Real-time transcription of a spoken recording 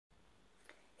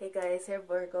Hey guys, here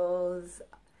Virgos.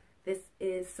 This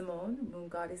is Simone, Moon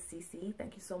Goddess CC.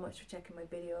 Thank you so much for checking my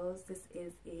videos. This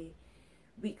is a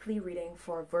weekly reading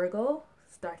for Virgo,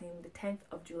 starting the 10th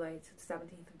of July to the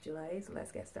 17th of July. So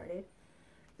let's get started.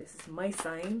 This is my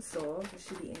sign, so this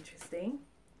should be interesting.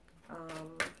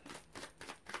 Let's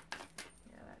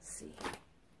see.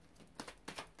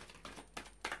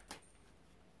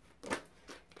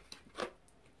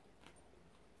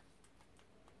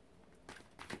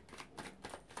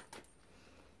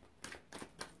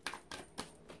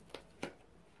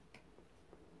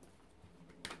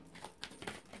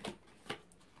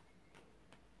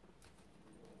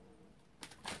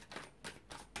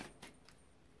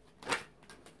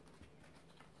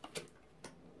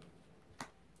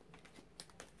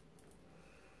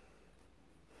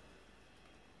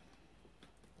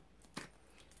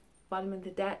 Bottom of the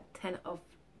deck, 10 of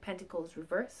Pentacles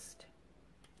reversed.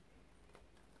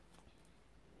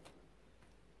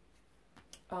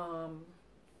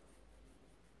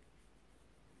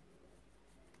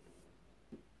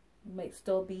 Might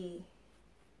still be,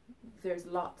 there's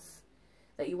lots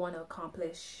that you want to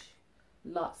accomplish,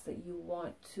 lots that you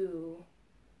want to,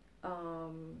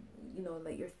 you know,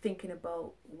 like you're thinking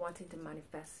about wanting to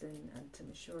manifest and to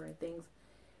mature, and things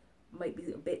might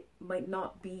be a bit, might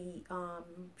not be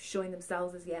showing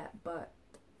themselves as yet, but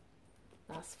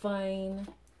that's fine,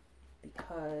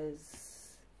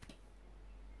 because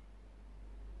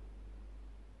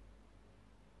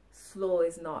slow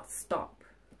is not stop.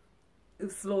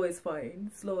 Slow is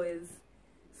fine. Slow is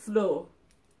slow.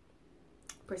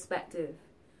 Perspective.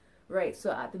 Right,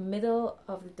 so at the middle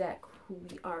of the deck, who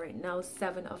we are right now,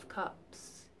 7 of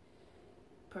Cups.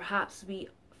 Perhaps we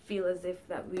feel as if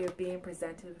that we are being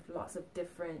presented with lots of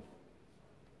different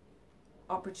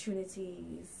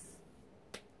opportunities,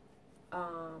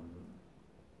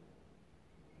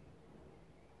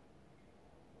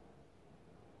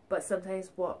 but sometimes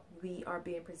what we are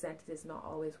being presented is not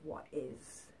always what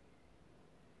is.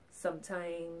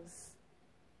 Sometimes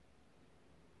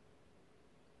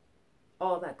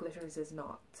all that glitters is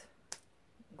not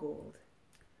gold.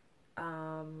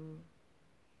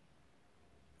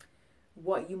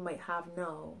 What you might have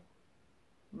now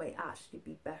might actually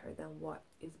be better than what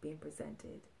is being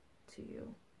presented to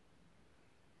you.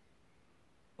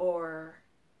 Or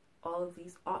all of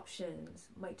these options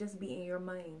might just be in your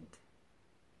mind.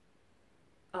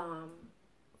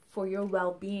 For your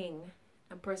well-being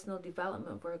and personal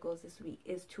development, Virgos, this week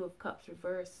is 2 of Cups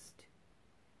reversed.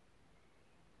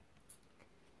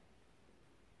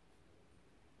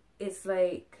 It's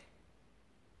like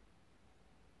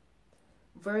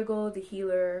Virgo, the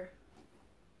healer,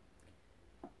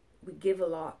 we give a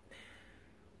lot.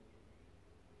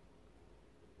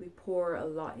 We pour a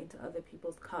lot into other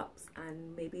people's cups,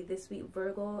 and maybe this week,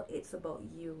 Virgo, it's about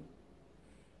you.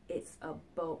 It's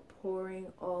about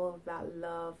pouring all of that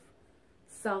love.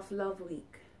 Self-love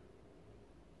week.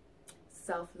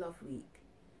 Self-love week.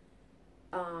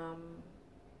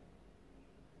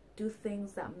 Do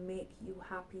things that make you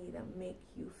happy, that make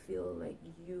you feel like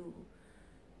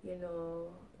you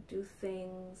know, do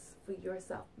things for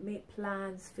yourself. Make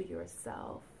plans for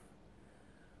yourself.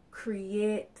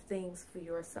 Create things for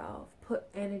yourself. Put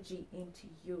energy into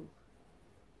you.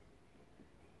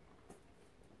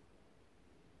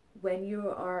 When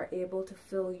you are able to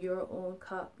fill your own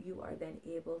cup, you are then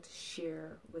able to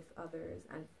share with others.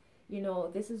 And, you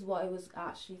know, this is what I was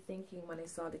actually thinking when I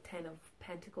saw the 10 of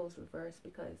Pentacles reversed,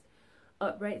 because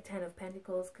upright 10 of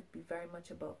Pentacles could be very much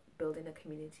about building a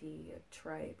community, a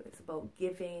tribe. It's about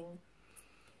giving.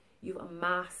 You've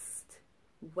amassed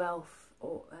wealth,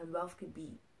 and wealth could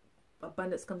be,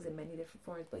 abundance comes in many different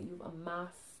forms, but you've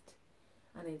amassed,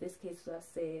 and in this case, let's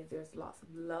say there's lots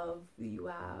of love that you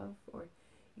have, or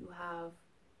you have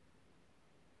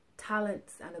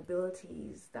talents and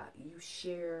abilities that you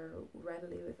share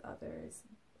readily with others.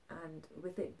 And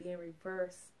with it being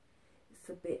reversed,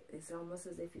 it's almost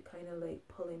as if you're kind of like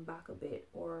pulling back a bit,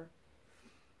 or,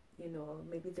 you know,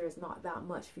 maybe there's not that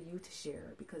much for you to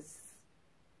share because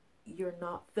you're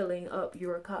not filling up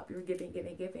your cup. You're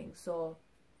giving. So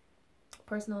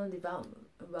personal and development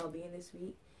and well-being this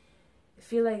week, I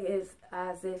feel like it's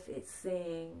as if it's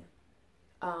saying,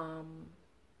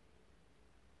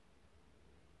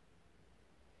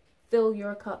 fill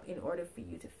your cup in order for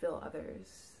you to fill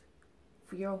others.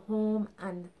 For your home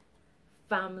and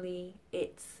family,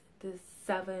 it's the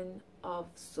 7 of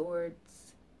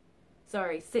Swords.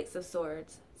 Sorry, 6 of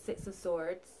Swords. 6 of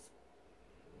Swords.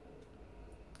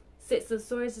 6 of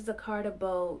Swords is a card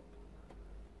about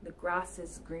the grass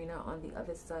is greener on the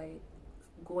other side.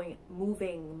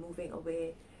 Moving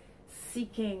away.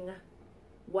 Seeking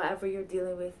whatever you're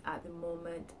dealing with at the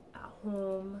moment at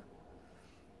home,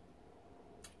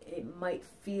 it might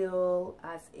feel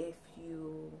as if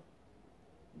you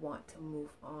want to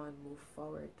move on, move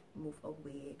forward, move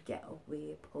away, get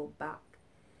away, pull back.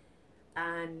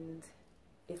 And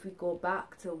if we go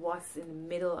back to what's in the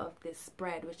middle of this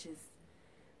spread, which is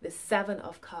the 7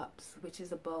 of Cups, which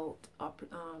is about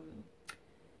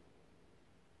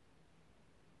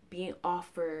being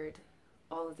offered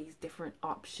all of these different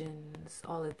options,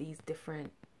 all of these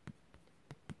different,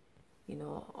 you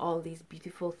know, all these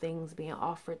beautiful things being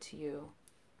offered to you,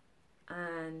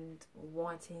 and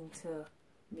wanting to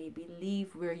maybe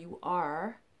leave where you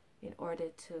are in order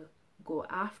to go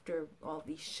after all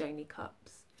these shiny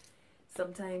cups.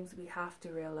 Sometimes we have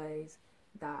to realize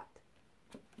that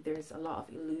there's a lot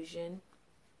of illusion.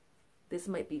 This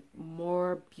might be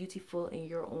more beautiful in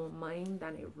your own mind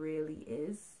than it really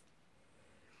is.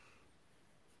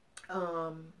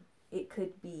 It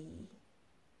could be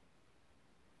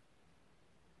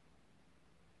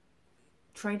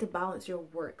trying to balance your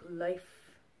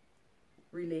work-life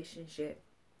relationship.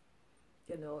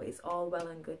 You know, it's all well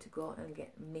and good to go and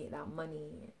make that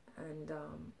money and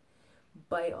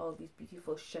buy all these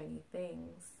beautiful shiny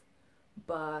things,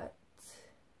 but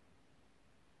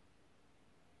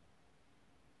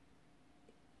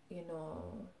you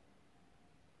know,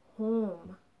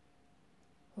 home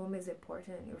is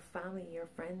important. Your family, your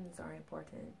friends are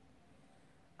important.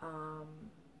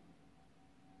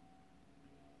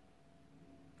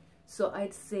 So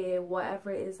I'd say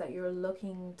whatever it is that you're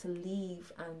looking to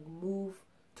leave and move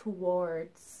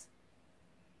towards,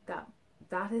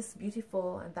 that is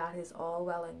beautiful, and that is all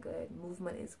well and good.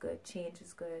 Movement is good, change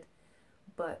is good,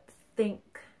 but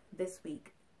think this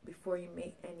week before you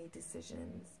make any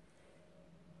decisions.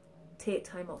 Take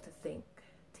time out to think.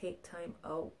 Take time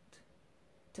out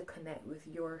to connect with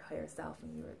your higher self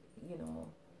and your, you know,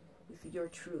 with your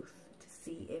truth, to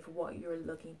see if what you're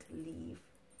looking to leave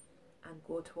and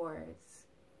go towards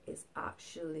is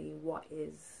actually what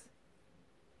is.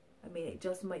 I mean, it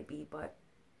just might be, but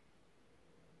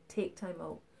take time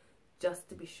out just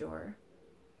to be sure.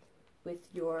 With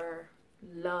your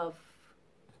love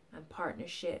and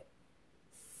partnership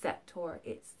sector,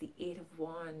 it's the 8 of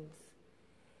Wands.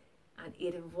 And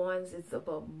 8 of Wands is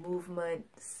about movement,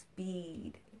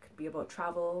 speed. It could be about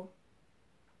travel.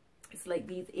 It's like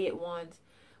these 8 wands.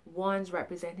 Wands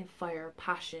representing fire,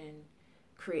 passion,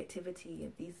 creativity.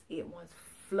 And these 8 wands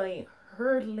flying,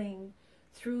 hurtling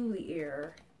through the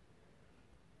air.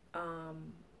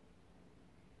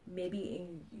 Maybe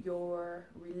in your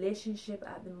relationship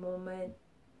at the moment,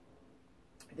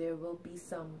 there will be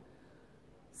some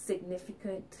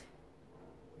significant,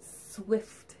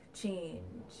 swift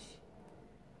change.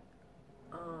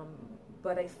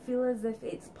 But I feel as if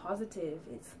it's positive.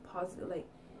 It's positive. Like,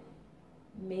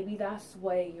 maybe that's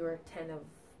why your 10 of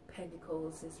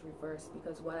Pentacles is reversed,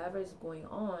 because whatever is going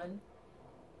on,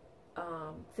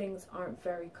 things aren't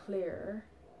very clear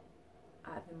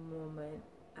at the moment,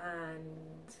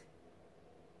 and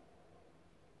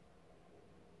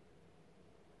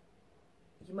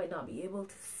you might not be able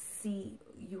to see.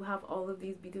 You have all of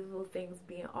these beautiful things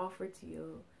being offered to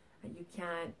you, and you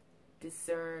can't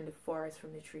discern the forest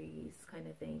from the trees, kind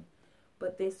of thing.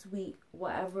 But this week,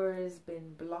 whatever has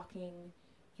been blocking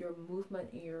your movement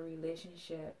in your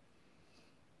relationship,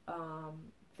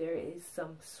 there is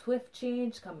some swift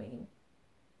change coming.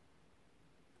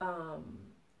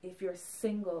 If you're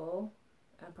single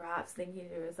and perhaps thinking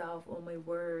to yourself, oh my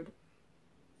word,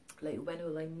 like, when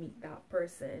will I meet that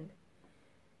person?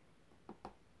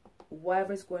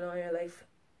 Whatever's going on in your life,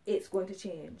 it's going to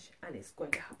change, and it's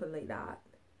going to happen like that.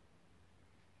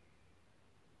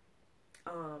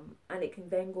 And it can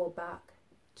then go back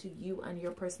to you and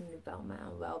your personal development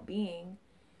and well-being,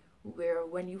 where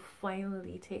when you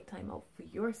finally take time out for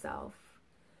yourself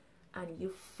and you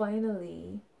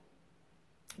finally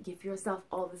give yourself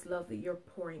all this love that you're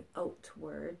pouring out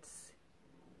towards,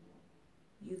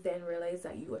 you then realize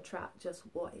that you attract just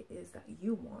what it is that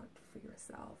you want for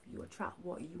yourself. You attract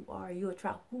what you are. You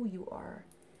attract who you are.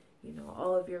 You know,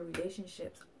 all of your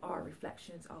relationships are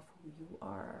reflections of who you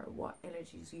are, what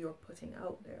energies you're putting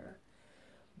out there.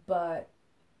 But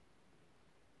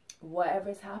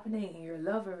whatever's happening in your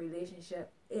love or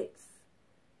relationship,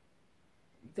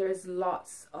 there's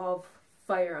lots of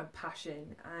fire and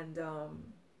passion, and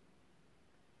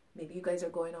maybe you guys are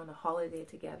going on a holiday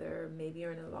together. Maybe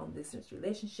you're in a long distance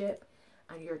relationship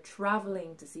and you're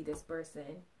traveling to see this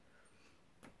person.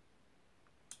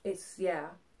 Yeah.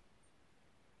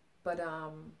 But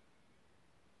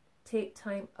take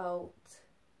time out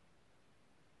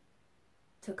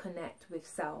to connect with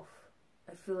self.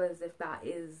 I feel as if that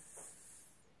is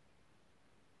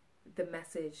the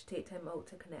message, take time out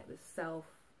to connect with self.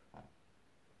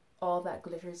 All that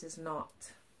glitters is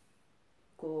not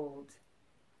gold.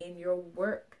 In your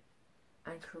work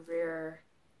and career,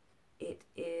 it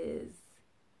is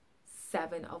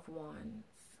 7 of Wands.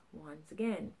 Wands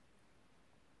again.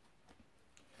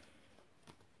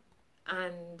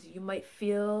 And you might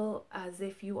feel as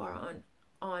if you are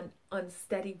on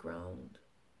unsteady ground,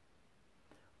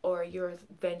 or you're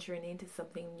venturing into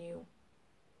something new.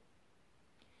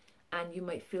 And you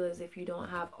might feel as if you don't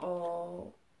have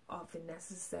all of the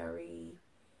necessary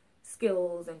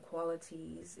skills and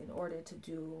qualities in order to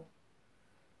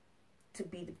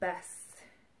be the best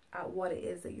at what it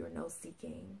is that you're now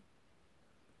seeking.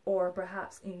 Or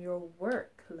perhaps in your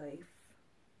work life,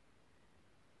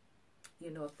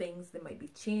 you know, there might be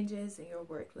changes in your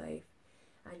work life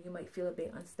and you might feel a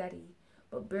bit unsteady.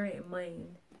 But bear in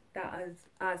mind that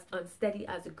as unsteady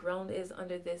as the ground is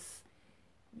under this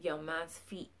young man's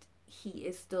feet, he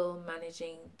is still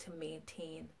managing to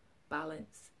maintain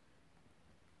balance.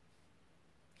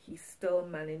 He's still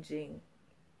managing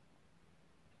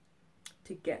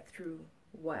to get through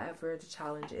whatever the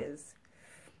challenge is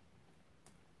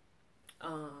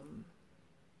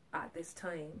at this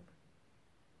time.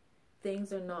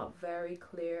 Things are not very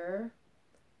clear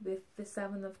with the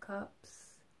 7 of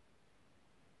Cups.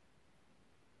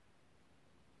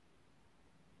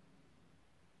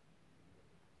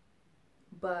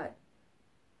 But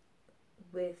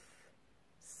with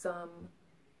some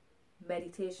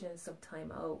meditation, some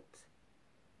time out,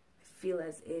 I feel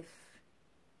as if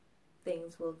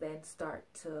things will then start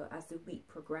to, as the week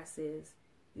progresses,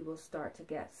 we will start to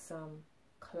get some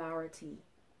clarity.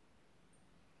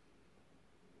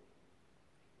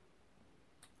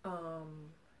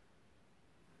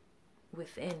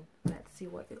 Within. Let's see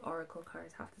what the oracle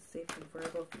cards have to say for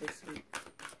Virgo for this week.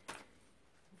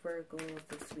 Virgo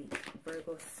this week.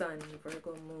 Virgo Sun,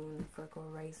 Virgo Moon, Virgo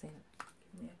Rising.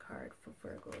 Give me a card for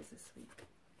Virgos this week.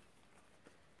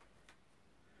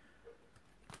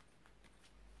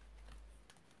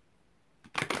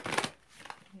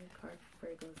 Give me a card for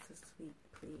Virgos this week,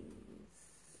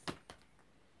 please.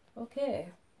 Okay.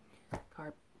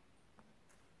 Card.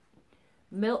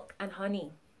 Milk and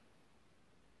honey.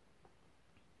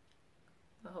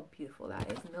 Oh, how beautiful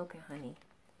that is. Milk and honey.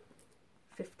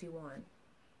 51.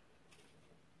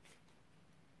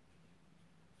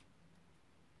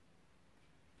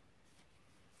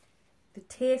 The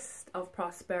taste of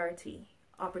prosperity,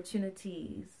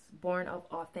 opportunities born of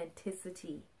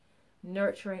authenticity,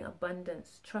 nurturing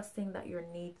abundance, trusting that your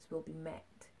needs will be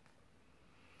met.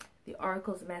 The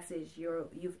oracle's message,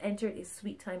 you've entered a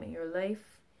sweet time in your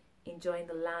life, enjoying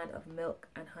the land of milk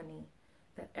and honey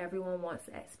that everyone wants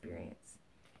to experience.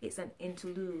 It's an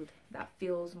interlude that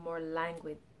feels more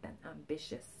languid than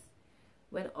ambitious,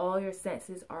 when all your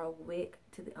senses are awake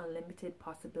to the unlimited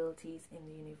possibilities in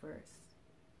the universe.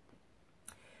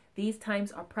 These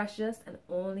times are precious and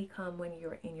only come when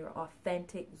you're in your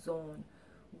authentic zone,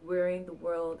 wearing the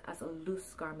world as a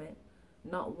loose garment,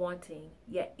 not wanting,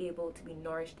 yet able to be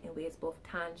nourished in ways both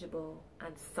tangible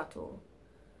and subtle.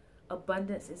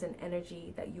 Abundance is an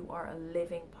energy that you are a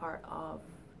living part of.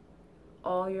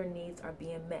 All your needs are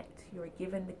being met. You are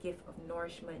given the gift of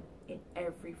nourishment in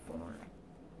every form.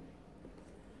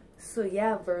 So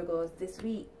yeah, Virgos, this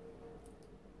week,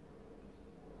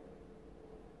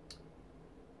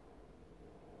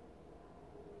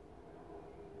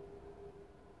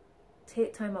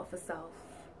 take time out for self.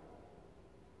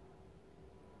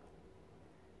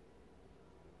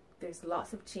 There's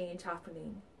lots of change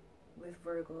happening with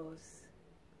Virgos.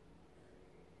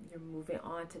 You're moving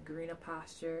on to greener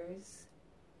pastures.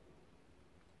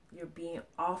 You're being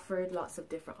offered lots of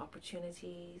different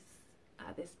opportunities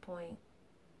at this point.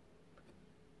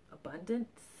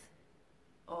 Abundance.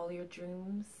 All your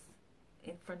dreams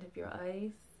in front of your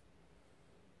eyes.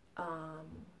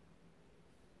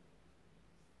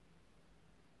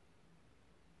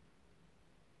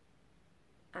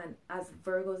 And as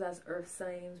Virgos, as earth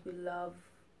signs, we love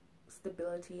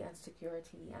stability and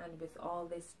security. And with all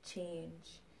this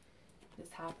change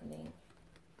that's happening,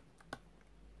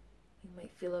 you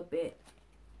might feel a bit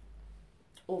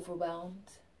overwhelmed.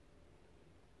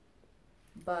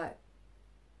 But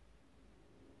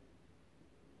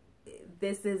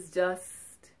this is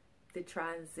just the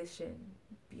transition.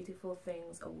 Beautiful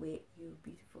things await you.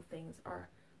 Beautiful things are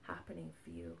happening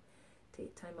for you.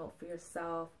 Take time out for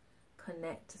yourself.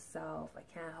 Connect to self. I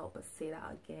can't help but say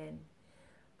that again.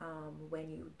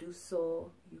 When you do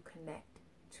so, you connect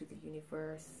to the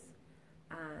universe,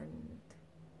 and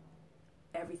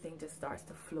everything just starts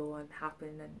to flow and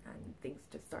happen, and things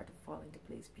just start to fall into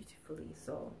place beautifully.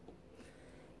 So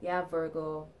yeah,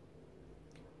 Virgo,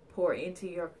 pour into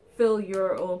your, fill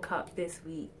your own cup this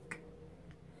week.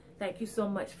 Thank you so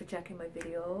much for checking my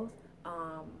videos.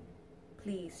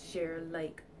 Please share,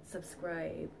 like,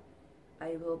 subscribe.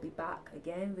 I will be back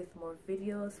again with more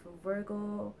videos for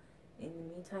Virgo. In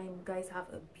the meantime, guys, have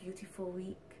a beautiful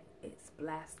week. It's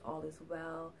blessed. All is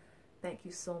well. Thank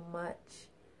you so much,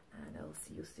 and I will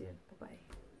see you soon.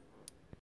 Bye-bye.